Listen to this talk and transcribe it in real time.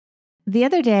The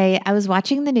other day, I was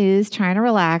watching the news trying to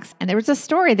relax, and there was a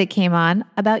story that came on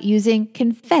about using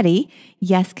confetti,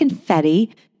 yes,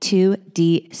 confetti, to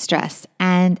de-stress.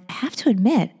 And I have to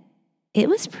admit, it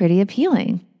was pretty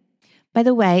appealing. By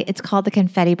the way, it's called the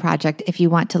Confetti Project if you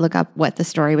want to look up what the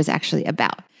story was actually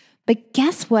about. But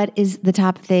guess what is the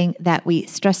top thing that we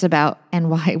stress about and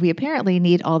why we apparently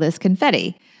need all this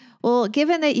confetti? Well,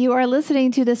 given that you are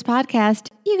listening to this podcast,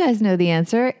 you guys know the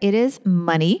answer. It is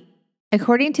money.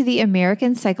 According to the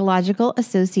American Psychological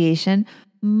Association,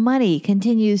 money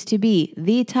continues to be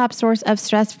the top source of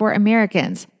stress for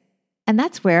Americans. And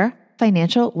that's where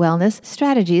Financial Wellness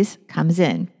Strategies comes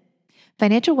in.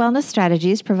 Financial Wellness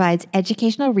Strategies provides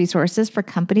educational resources for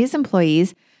companies'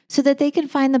 employees so that they can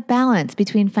find the balance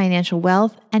between financial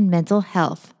wealth and mental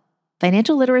health.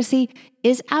 Financial literacy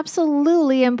is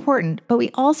absolutely important, but we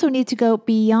also need to go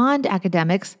beyond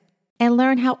academics and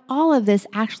learn how all of this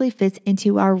actually fits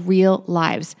into our real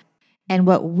lives and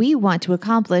what we want to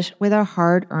accomplish with our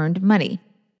hard-earned money.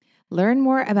 Learn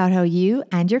more about how you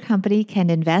and your company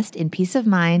can invest in peace of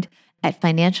mind at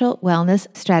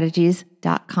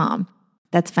financialwellnessstrategies.com.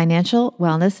 That's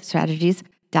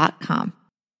financialwellnessstrategies.com.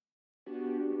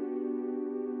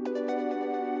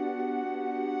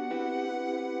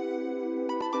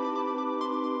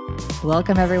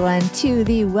 Welcome, everyone, to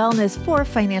the Wellness for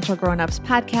Financial Grown-Ups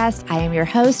podcast. I am your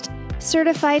host,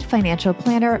 certified financial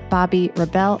planner Bobbi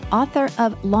Rebell, author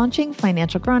of Launching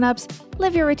Financial Grown-Ups,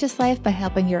 Live Your Richest Life by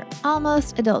Helping Your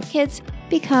Almost Adult Kids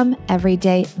Become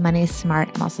Everyday Money Smart.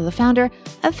 I'm also the founder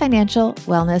of Financial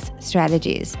Wellness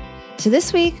Strategies. So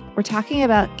this week, we're talking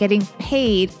about getting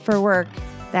paid for work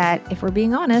that, if we're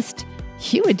being honest,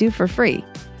 you would do for free.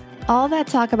 All that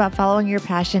talk about following your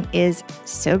passion is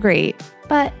so great,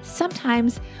 but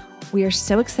sometimes we are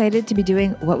so excited to be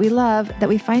doing what we love that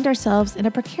we find ourselves in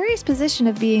a precarious position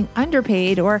of being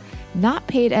underpaid or not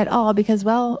paid at all because,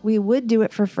 well, we would do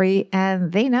it for free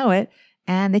and they know it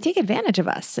and they take advantage of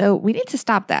us. So we need to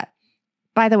stop that.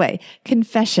 By the way,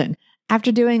 confession,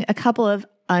 after doing a couple of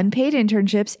unpaid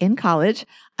internships in college,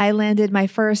 I landed my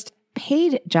first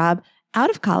paid job out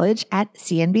of college at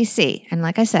CNBC. And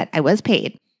like I said, I was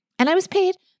paid. And I was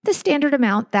paid the standard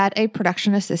amount that a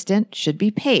production assistant should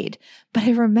be paid. But I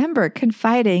remember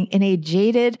confiding in a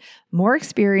jaded, more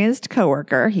experienced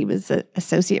coworker. He was an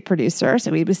associate producer,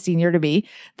 so he was senior to me,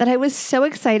 that I was so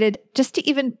excited just to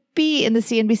even be in the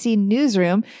CNBC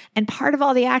newsroom and part of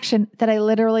all the action that I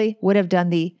literally would have done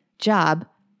the job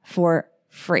for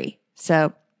free.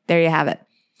 So there you have it.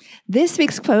 This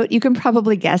week's quote, you can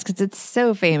probably guess because it's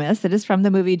so famous. It is from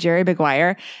the movie Jerry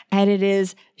Maguire, and it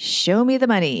is, "Show me the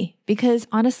money." Because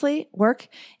honestly, work,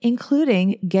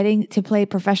 including getting to play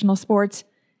professional sports,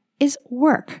 is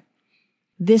work.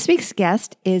 This week's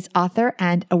guest is author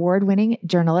and award-winning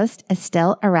journalist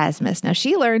Estelle Erasmus. Now,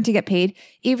 she learned to get paid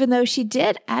even though she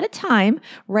did, at a time,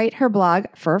 write her blog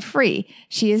for free.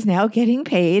 She is now getting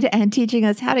paid and teaching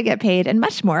us how to get paid and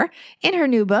much more in her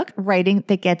new book, Writing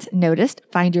That Gets Noticed,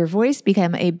 Find Your Voice,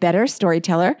 Become a Better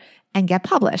Storyteller, and Get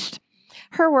Published.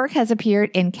 Her work has appeared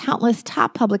in countless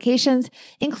top publications,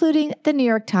 including the New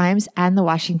York Times and the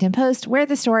Washington Post, where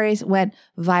the stories went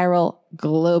viral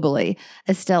globally.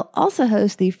 Estelle also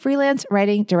hosts the Freelance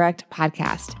Writing Direct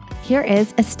podcast. Here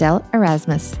is Estelle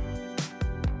Erasmus.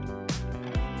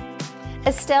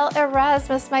 Estelle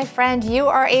Erasmus, my friend, you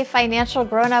are a financial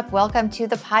grown-up. Welcome to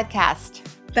the podcast.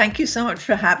 Thank you so much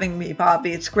for having me, Bobbi.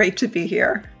 It's great to be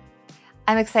here.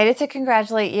 I'm excited to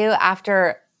congratulate you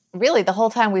after really the whole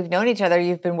time we've known each other.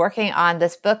 You've been working on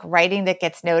this book, Writing That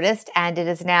Gets Noticed, and it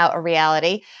is now a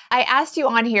reality. I asked you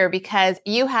on here because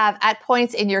you have, at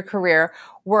points in your career,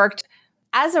 worked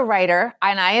as a writer,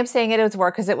 and I am saying it was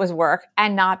work because it was work,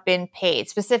 and not been paid.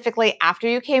 Specifically, after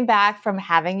you came back from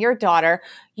having your daughter,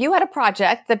 you had a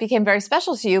project that became very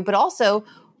special to you, but also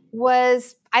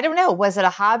was, I don't know, was it a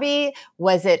hobby?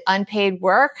 Was it unpaid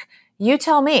work? You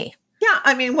tell me. Yeah,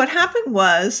 I mean, what happened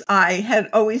was I had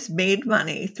always made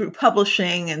money through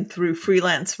publishing and through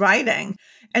freelance writing.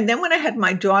 And then when I had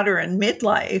my daughter in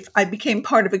midlife, I became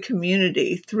part of a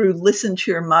community through Listen to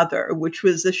Your Mother, which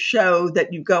was a show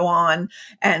that you go on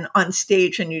and on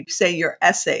stage and you say your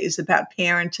essays about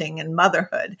parenting and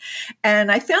motherhood.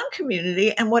 And I found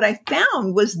community. And what I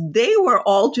found was they were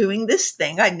all doing this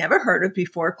thing I'd never heard of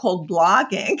before called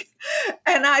blogging.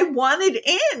 And I wanted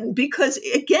in because,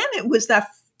 again, it was that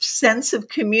sense of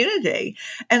community.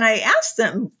 And I asked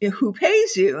them, who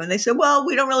pays you? And they said, well,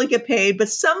 we don't really get paid, but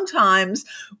sometimes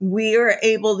we're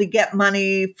able to get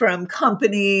money from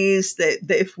companies that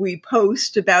if we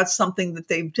post about something that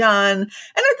they've done. And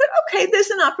I thought, okay,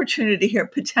 there's an opportunity here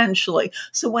potentially.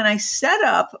 So when I set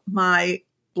up my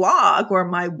blog or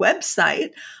my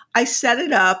website, I set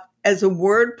it up as a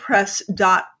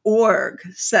WordPress.org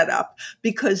setup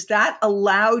because that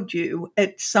allowed you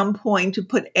at some point to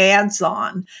put ads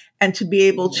on and to be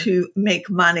able to make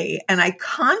money. And I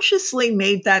consciously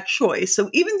made that choice. So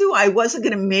even though I wasn't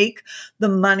going to make the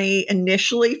money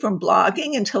initially from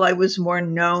blogging until I was more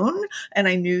known, and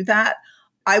I knew that,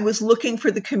 I was looking for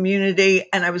the community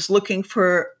and I was looking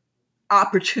for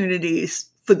opportunities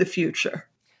for the future.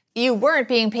 You weren't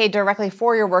being paid directly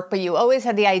for your work, but you always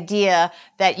had the idea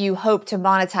that you hoped to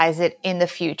monetize it in the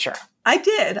future. I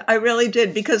did. I really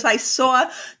did, because I saw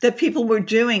that people were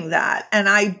doing that. And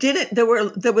I didn't,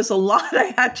 there was a lot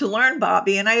I had to learn,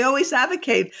 Bobby. And I always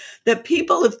advocate that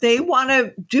people, if they want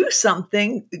to do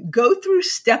something, go through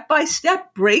step by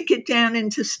step, break it down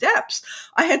into steps.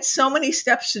 I had so many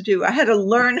steps to do. I had to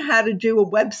learn how to do a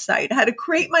website. I had to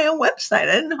create my own website.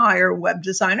 I didn't hire a web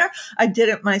designer. I did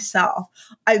it myself.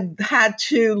 I had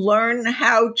to learn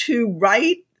how to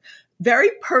write very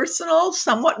personal,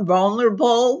 somewhat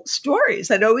vulnerable stories.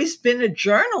 I'd always been a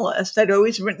journalist. I'd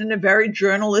always written in a very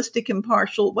journalistic,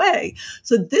 impartial way.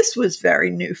 So this was very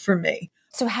new for me.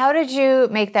 So how did you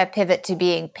make that pivot to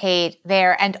being paid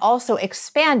there and also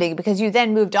expanding, because you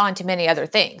then moved on to many other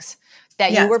things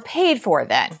that you were paid for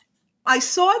then? I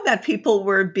saw that people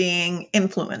were being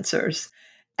influencers.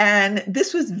 And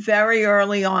this was very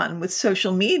early on with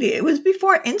social media. It was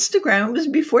before Instagram, it was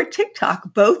before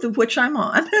TikTok, both of which I'm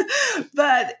on.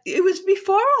 But it was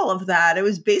before all of that. It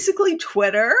was basically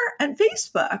Twitter and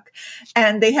Facebook.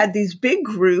 And they had these big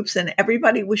groups and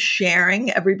everybody was sharing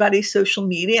everybody's social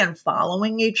media and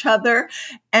following each other.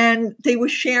 And they were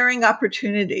sharing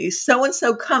opportunities.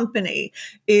 So-and-so company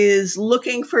is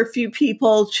looking for a few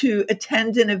people to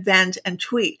attend an event and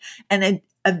tweet. And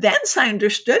events I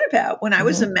understood about. When I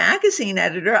was a magazine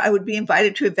editor, I would be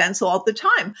invited to events all the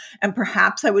time. And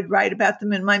perhaps I would write about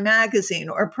them in my magazine,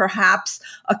 or perhaps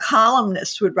a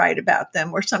columnist would write about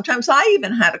them, or sometimes I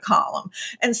even had a column.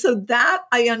 And so that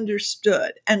I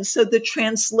understood. And so the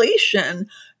translation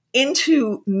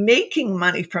into making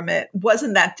money from it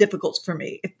wasn't that difficult for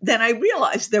me. Then I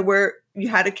realized you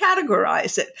had to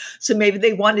categorize it. So maybe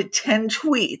they wanted 10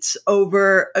 tweets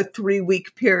over a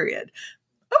 3-week period.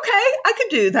 Okay, I could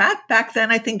do that. Back then,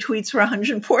 I think tweets were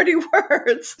 140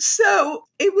 words. So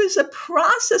it was a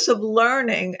process of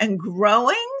learning and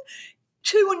growing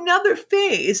to another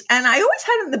phase. And I always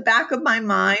had in the back of my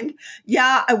mind,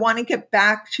 I want to get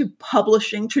back to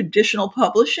publishing, traditional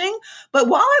publishing. But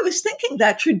while I was thinking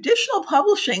that, traditional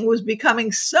publishing was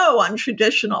becoming so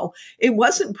untraditional. It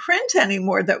wasn't print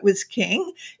anymore that was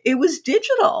king. It was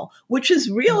digital, which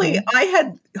is really, I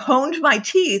had honed my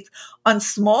teeth on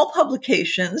small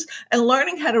publications and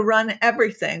learning how to run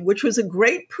everything, which was a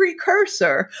great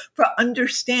precursor for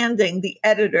understanding the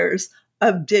editors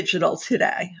of digital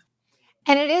today.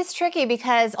 And it is tricky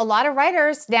because a lot of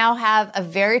writers now have a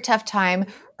very tough time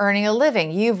earning a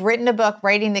living. You've written a book,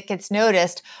 writing that gets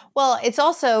noticed. Well, it's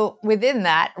also within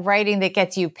that, writing that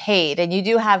gets you paid. And you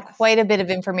do have quite a bit of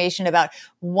information about,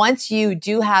 once you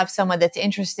do have someone that's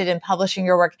interested in publishing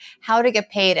your work, how to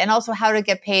get paid, and also how to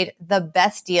get paid the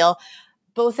best deal,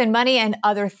 both in money and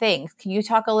other things. Can you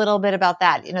talk a little bit about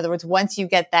that? In other words, once you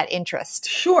get that interest.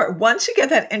 Sure. Once you get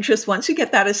that interest, once you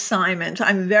get that assignment,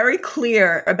 I'm very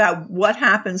clear about what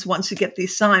happens once you get the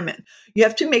assignment. You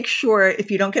have to make sure, if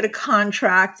you don't get a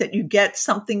contract, that you get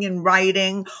something in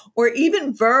writing or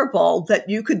even verbal that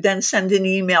you could then send an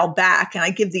email back. And I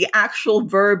give the actual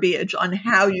verbiage on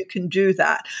how you can do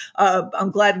that.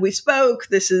 I'm glad we spoke.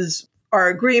 This is our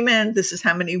agreement. This is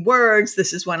how many words.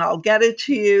 This is when I'll get it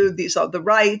to you. These are the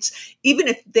rights, even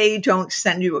if they don't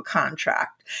send you a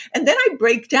contract. And then I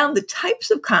break down the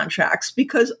types of contracts,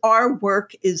 because our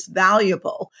work is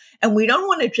valuable and we don't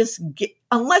want to just get,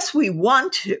 unless we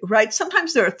want to, right?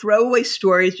 Sometimes there are throwaway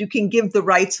stories. You can give the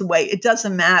rights away. It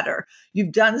doesn't matter.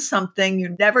 You've done something.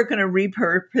 You're never going to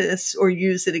repurpose or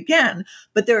use it again.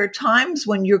 But there are times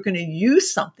when you're going to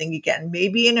use something again,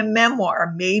 maybe in a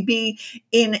memoir, maybe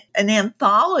in an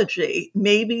anthology,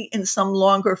 maybe in some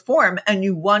longer form, and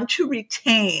you want to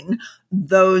retain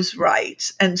those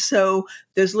rights. And so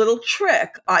there's a little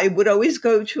trick. I would always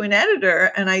go to an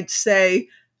editor and I'd say,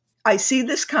 I see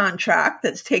this contract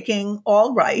that's taking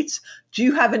all rights. Do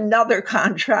you have another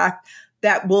contract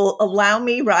that will allow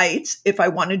me rights if I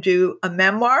want to do a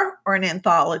memoir or an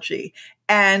anthology?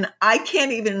 And I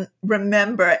can't even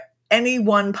remember any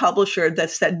one publisher that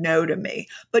said no to me.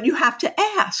 But you have to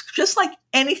ask. Just like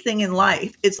anything in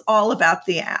life, it's all about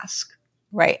the ask.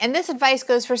 Right. And this advice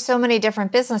goes for so many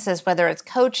different businesses, whether it's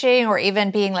coaching or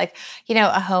even being like,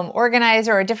 a home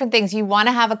organizer or different things. You want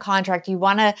to have a contract. You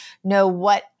want to know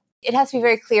what it has to be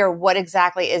very clear what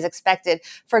exactly is expected.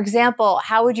 For example,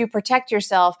 how would you protect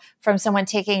yourself from someone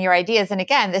taking your ideas? And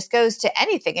again, this goes to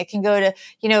anything. It can go to,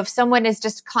 if someone is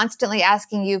just constantly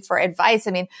asking you for advice.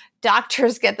 I mean,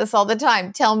 doctors get this all the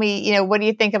time. Tell me, what do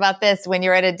you think about this when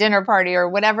you're at a dinner party or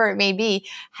whatever it may be?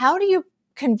 How do you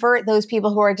convert those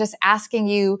people who are just asking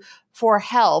you for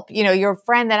help, your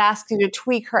friend that asks you to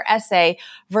tweak her essay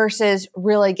versus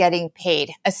really getting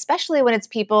paid, especially when it's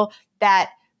people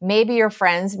that maybe you're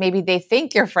friends, maybe they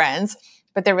think you're friends,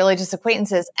 but they're really just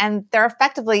acquaintances. And they're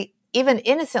effectively, even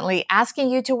innocently, asking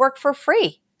you to work for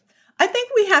free. I think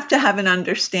we have to have an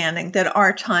understanding that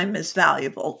our time is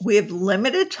valuable. We have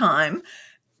limited time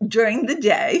during the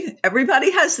day. Everybody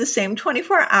has the same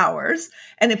 24 hours.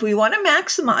 And if we want to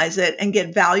maximize it and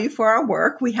get value for our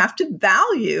work, we have to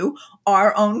value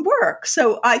our own work.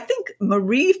 So I think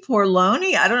Marie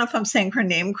Forloni, I don't know if I'm saying her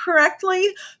name correctly,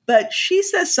 but she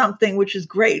says something which is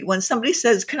great. When somebody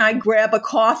says, can I grab a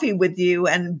coffee with you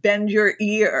and bend your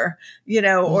ear,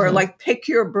 or like pick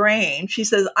your brain? She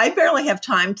says, I barely have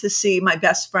time to see my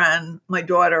best friend, my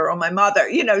daughter, or my mother.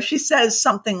 She says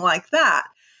something like that.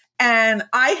 And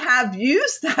I have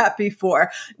used that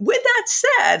before. With that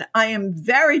said, I am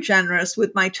very generous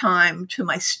with my time to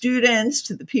my students,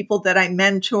 to the people that I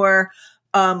mentor,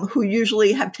 who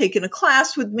usually have taken a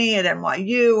class with me at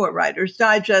NYU or Writer's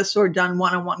Digest or done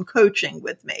one-on-one coaching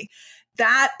with me.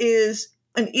 That is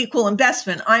an equal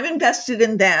investment. I'm invested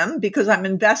in them because I'm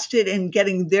invested in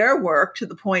getting their work to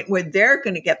the point where they're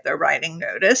going to get their writing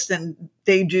noticed, and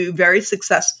they do very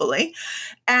successfully.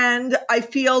 And I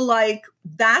feel like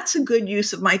that's a good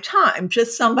use of my time.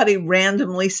 Just somebody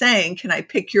randomly saying, can I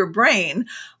pick your brain?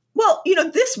 Well,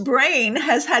 this brain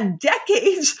has had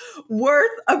decades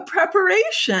worth of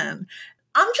preparation.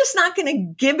 I'm just not going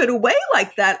to give it away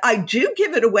like that. I do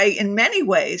give it away in many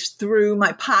ways through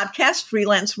my podcast,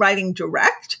 Freelance Writing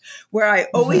Direct, where I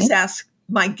always ask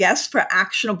my guests for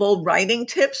actionable writing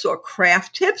tips or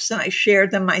craft tips, and I share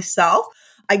them myself.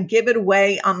 I give it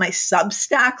away on my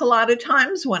Substack a lot of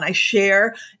times when I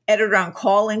share editor on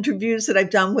call interviews that I've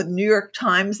done with New York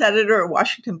Times editor or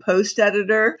Washington Post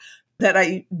editor that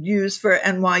I use for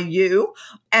NYU.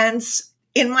 And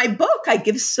in my book, I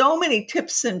give so many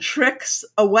tips and tricks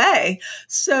away.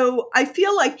 So I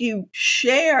feel like you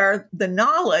share the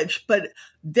knowledge, but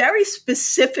very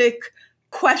specific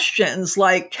questions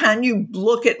like, can you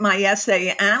look at my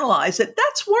essay, analyze it?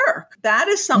 That's work. That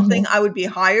is something I would be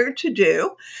hired to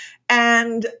do.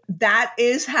 And that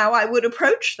is how I would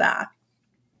approach that.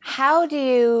 How do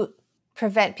you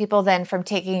prevent people then from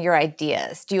taking your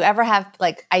ideas? Do you ever have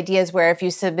ideas where if you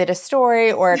submit a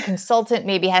story or a consultant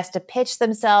maybe has to pitch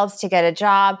themselves to get a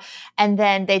job and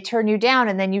then they turn you down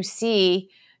and then you see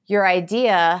your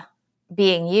idea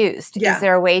being used? Yeah. Is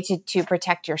there a way to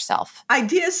protect yourself?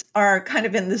 Ideas are kind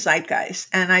of in the zeitgeist.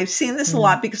 And I've seen this a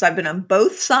lot because I've been on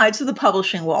both sides of the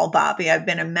publishing wall, Bobby. I've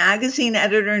been a magazine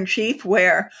editor-in-chief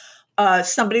where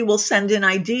somebody will send an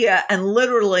idea and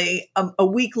literally a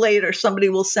week later, somebody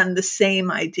will send the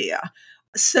same idea.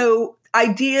 So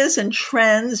ideas and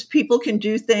trends, people can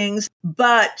do things,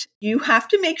 but you have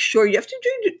to make sure you have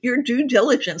to do your due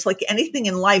diligence. Like anything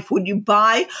in life, would you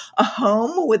buy a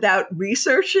home without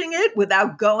researching it,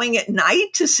 without going at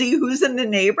night to see who's in the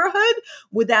neighborhood,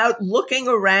 without looking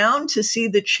around to see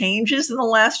the changes in the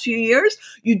last few years?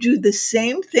 You do the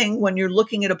same thing when you're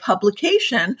looking at a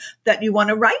publication that you want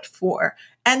to write for.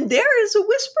 And there is a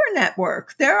whisper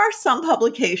network. There are some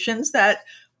publications that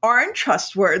aren't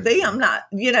trustworthy.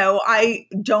 I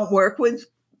don't work with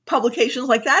publications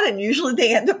like that. And usually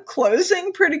they end up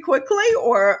closing pretty quickly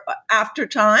or after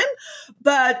time.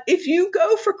 But if you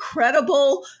go for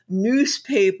credible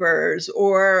newspapers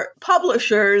or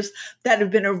publishers that have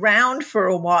been around for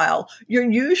a while, you're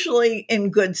usually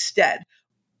in good stead.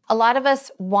 A lot of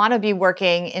us want to be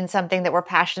working in something that we're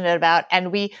passionate about,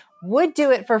 and we would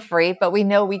do it for free, but we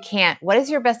know we can't. What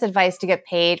is your best advice to get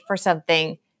paid for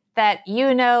something that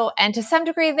and to some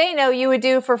degree they know you would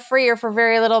do for free or for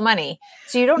very little money?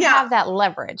 So you don't have that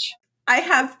leverage. I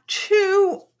have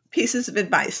two pieces of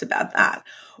advice about that.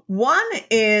 One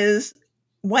is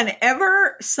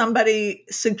whenever somebody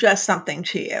suggests something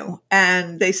to you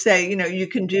and they say, you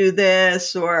can do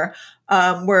this, or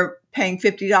we're paying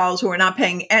 $50 or we're not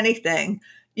paying anything,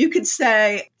 you could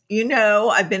say,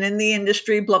 I've been in the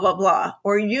industry, blah, blah, blah.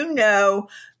 Or,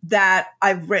 that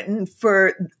I've written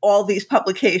for all these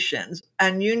publications,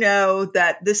 and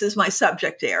that this is my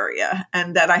subject area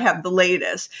and that I have the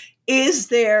latest. Is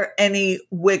there any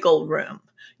wiggle room?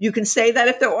 You can say that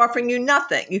if they're offering you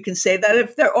nothing. You can say that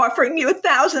if they're offering you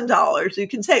 $1,000. You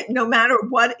can say, no matter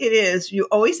what it is, you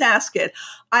always ask it.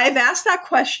 I have asked that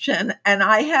question and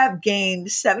I have gained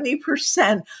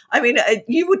 70%. I mean,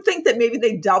 you would think that maybe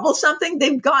they double something.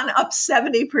 They've gone up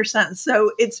 70%.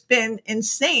 So it's been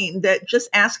insane that just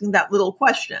asking that little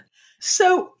question.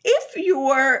 So if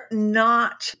you're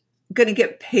not going to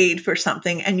get paid for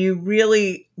something and you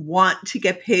really want to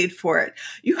get paid for it,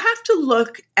 you have to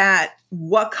look at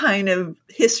what kind of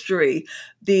history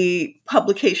the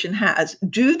publication has.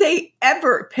 Do they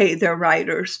ever pay their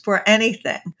writers for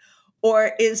anything?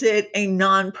 Or is it a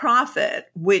nonprofit,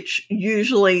 which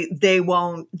usually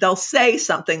they'll say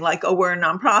something like, oh, we're a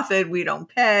nonprofit, we don't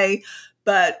pay,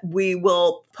 but we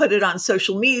will put it on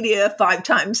social media 5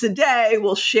 times a day.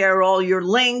 We'll share all your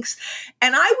links.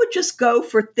 And I would just go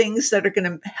for things that are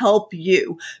going to help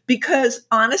you, because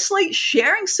honestly,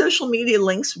 sharing social media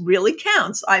links really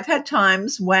counts. I've had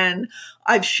times when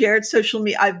I've shared social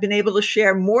media, I've been able to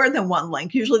share more than one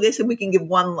link. Usually they say we can give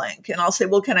 1 link, and I'll say,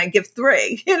 well, can I give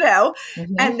 3?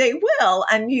 And they will.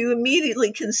 And you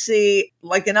immediately can see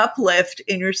like an uplift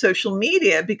in your social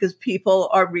media because people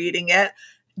are reading it,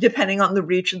 depending on the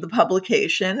reach of the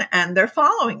publication, and they're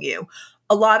following you.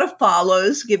 A lot of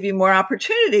follows give you more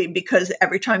opportunity because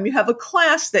every time you have a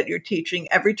class that you're teaching,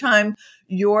 every time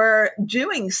you're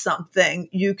doing something,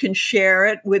 you can share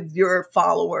it with your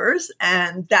followers,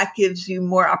 and that gives you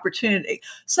more opportunity.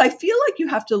 So I feel like you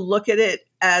have to look at it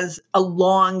as a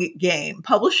long game.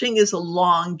 Publishing is a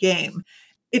long game.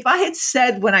 If I had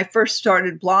said when I first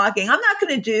started blogging, I'm not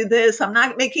going to do this, I'm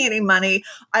not making any money,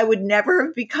 I would never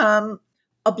have become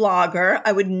a blogger.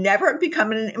 I would never have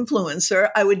become an influencer.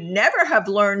 I would never have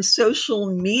learned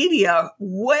social media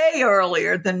way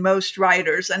earlier than most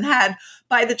writers, and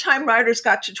by the time writers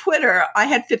got to Twitter, I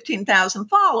had 15,000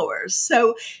 followers.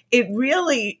 So it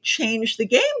really changed the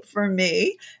game for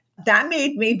me. That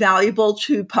made me valuable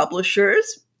to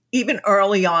publishers even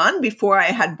early on, before I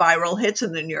had viral hits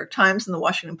in the New York Times and the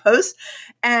Washington Post.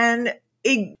 And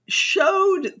it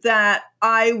showed that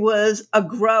I was a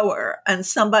grower and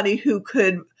somebody who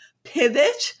could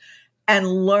pivot and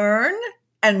learn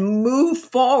and move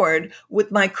forward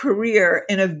with my career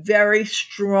in a very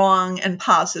strong and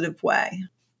positive way.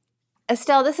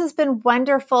 Estelle, this has been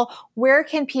wonderful. Where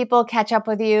can people catch up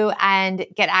with you and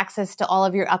get access to all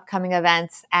of your upcoming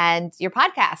events and your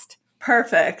podcast?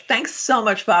 Perfect. Thanks so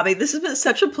much, Bobby. This has been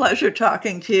such a pleasure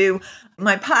talking to you.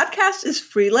 My podcast is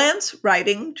Freelance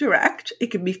Writing Direct. It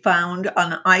can be found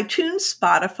on iTunes,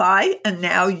 Spotify, and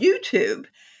now YouTube.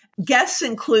 Guests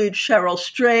include Cheryl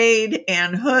Strayed,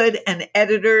 Ann Hood, and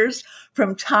editors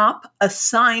from top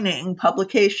assigning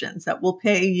publications that will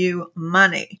pay you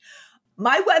money.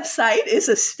 My website is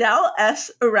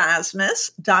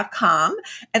EstelleErasmus.com,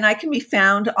 and I can be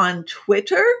found on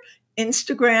Twitter,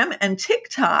 Instagram, and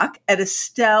TikTok at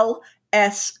Estelle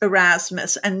S.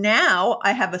 Erasmus. And now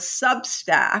I have a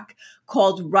Substack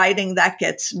called Writing That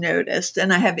Gets Noticed,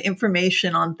 and I have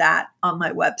information on that on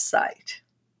my website.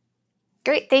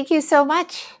 Great. Thank you so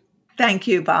much. Thank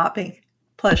you, Bobby.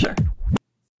 Pleasure.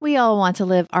 We all want to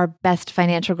live our best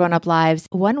financial grown-up lives.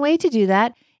 One way to do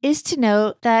that is to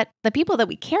know that the people that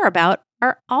we care about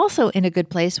are also in a good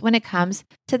place when it comes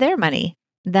to their money.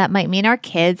 That might mean our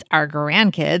kids, our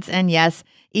grandkids, and yes,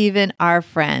 even our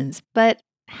friends. But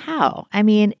how? I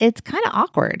mean, it's kind of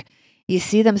awkward. You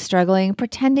see them struggling,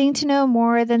 pretending to know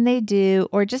more than they do,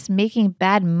 or just making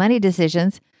bad money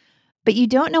decisions, but you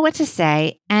don't know what to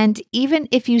say. And even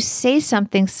if you say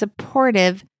something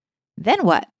supportive, then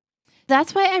what?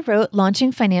 That's why I wrote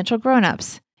Launching Financial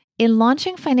Grownups. In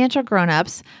Launching Financial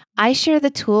Grownups, I share the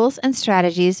tools and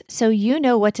strategies so you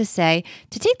know what to say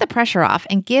to take the pressure off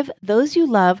and give those you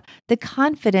love the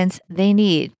confidence they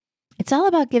need. It's all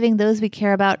about giving those we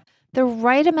care about the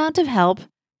right amount of help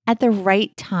at the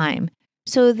right time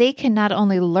so they can not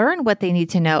only learn what they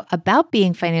need to know about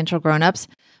being financial grownups,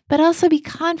 but also be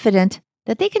confident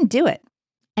that they can do it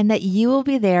and that you will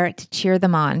be there to cheer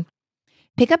them on.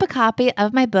 Pick up a copy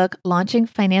of my book, Launching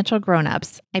Financial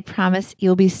Grownups. I promise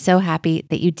you'll be so happy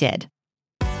that you did.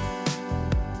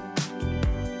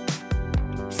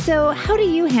 So how do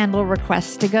you handle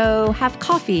requests to go have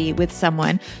coffee with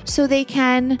someone so they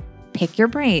can pick your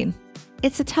brain?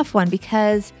 It's a tough one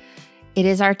because it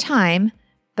is our time,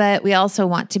 but we also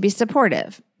want to be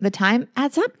supportive. The time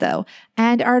adds up though,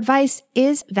 and our advice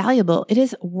is valuable. It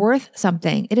is worth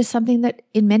something. It is something that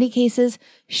in many cases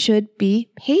should be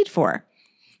paid for.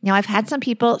 Now, I've had some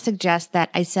people suggest that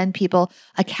I send people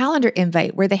a calendar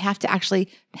invite where they have to actually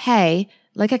pay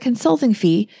like a consulting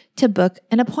fee to book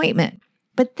an appointment.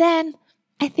 But then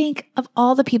I think of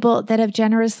all the people that have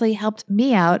generously helped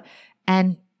me out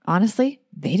And honestly,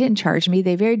 they didn't charge me.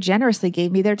 They very generously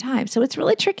gave me their time. So it's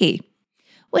really tricky.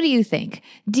 What do you think?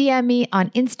 DM me on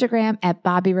Instagram at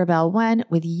BobbyRebel1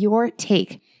 with your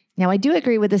take. Now, I do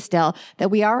agree with Estelle that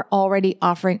we are already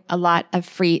offering a lot of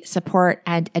free support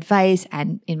and advice,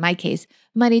 and in my case,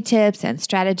 money tips and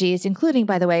strategies, including,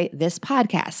 by the way, this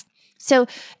podcast. So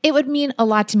it would mean a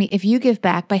lot to me if you give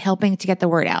back by helping to get the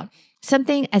word out.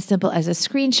 Something as simple as a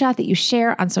screenshot that you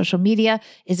share on social media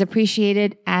is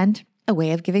appreciated and a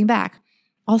way of giving back.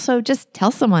 Also, just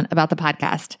tell someone about the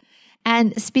podcast.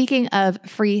 And speaking of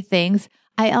free things,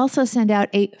 I also send out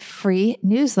a free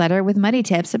newsletter with money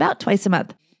tips about twice a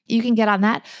month. You can get on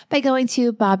that by going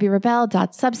to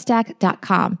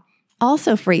bobbyrebel.substack.com.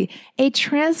 Also free, a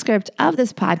transcript of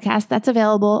this podcast that's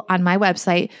available on my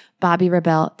website,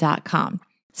 bobbyrebel.com.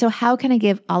 So how can I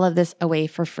give all of this away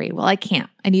for free? Well, I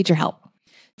can't. I need your help.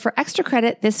 For extra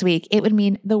credit this week, it would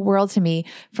mean the world to me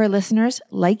for listeners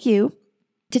like you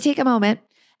to take a moment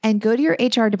and go to your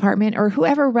HR department or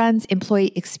whoever runs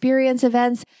employee experience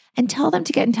events and tell them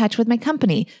to get in touch with my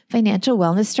company, Financial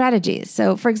Wellness Strategies.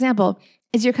 So for example,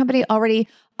 is your company already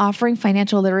offering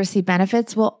financial literacy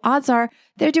benefits? Well, odds are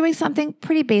they're doing something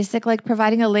pretty basic like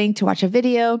providing a link to watch a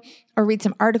video or read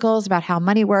some articles about how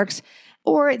money works,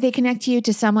 or they connect you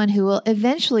to someone who will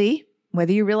eventually,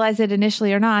 whether you realize it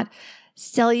initially or not,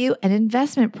 sell you an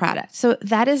investment product. So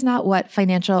that is not what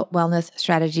Financial Wellness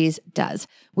Strategies does.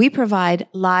 We provide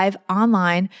live,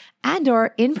 online, and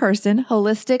or in-person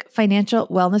holistic financial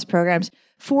wellness programs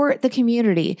for the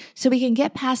community so we can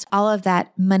get past all of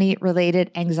that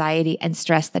money-related anxiety and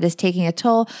stress that is taking a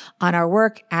toll on our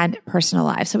work and personal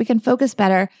lives so we can focus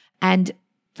better and,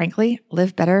 frankly,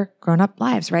 live better grown-up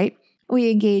lives, right? We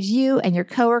engage you and your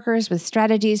coworkers with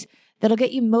strategies that'll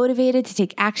get you motivated to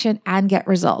take action and get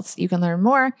results. You can learn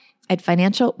more at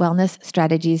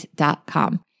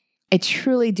financialwellnessstrategies.com. I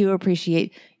truly do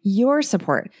appreciate your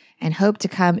support and hope to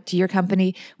come to your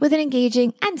company with an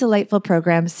engaging and delightful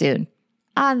program soon.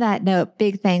 On that note,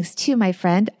 big thanks to my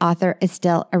friend, author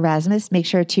Estelle Erasmus. Make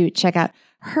sure to check out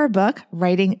her book,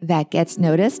 Writing That Gets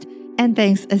Noticed. And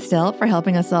thanks, Estelle, for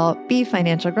helping us all be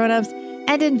financial grown-ups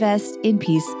and invest in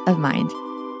peace of mind.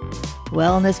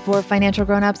 Wellness for Financial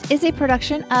Grown-ups is a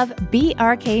production of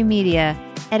BRK Media.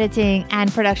 Editing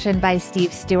and production by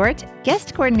Steve Stewart.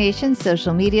 Guest coordination,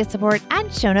 social media support,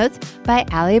 and show notes by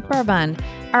Ali Bourbon.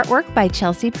 Artwork by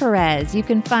Chelsea Perez. You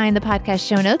can find the podcast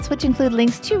show notes, which include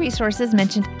links to resources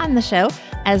mentioned on the show,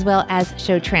 as well as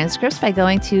show transcripts by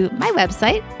going to my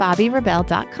website,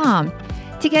 bobbyrebel.com.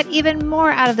 To get even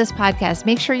more out of this podcast,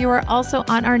 make sure you are also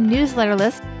on our newsletter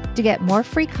list to get more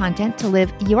free content to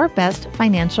live your best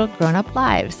financial grown-up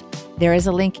lives. There is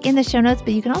a link in the show notes,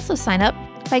 but you can also sign up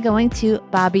by going to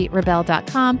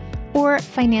bobbyrebel.com or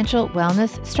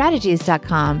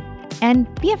financialwellnessstrategies.com.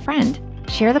 And be a friend.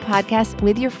 Share the podcast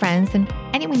with your friends and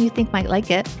anyone you think might like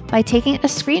it by taking a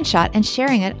screenshot and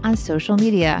sharing it on social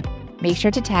media. Make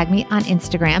sure to tag me on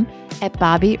Instagram at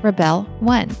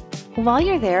BobbyRebel1. While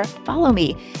you're there, follow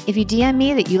me. If you DM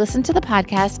me that you listen to the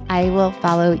podcast, I will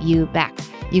follow you back.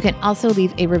 You can also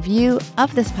leave a review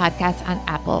of this podcast on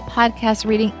Apple Podcasts.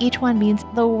 Reading each one means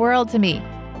the world to me.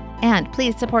 And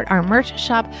please support our merch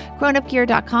shop,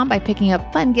 grownupgear.com, by picking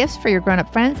up fun gifts for your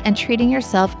grown-up friends and treating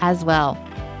yourself as well.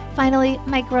 Finally,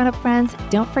 my grown-up friends,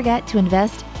 don't forget to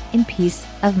invest in peace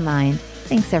of mind.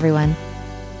 Thanks, everyone.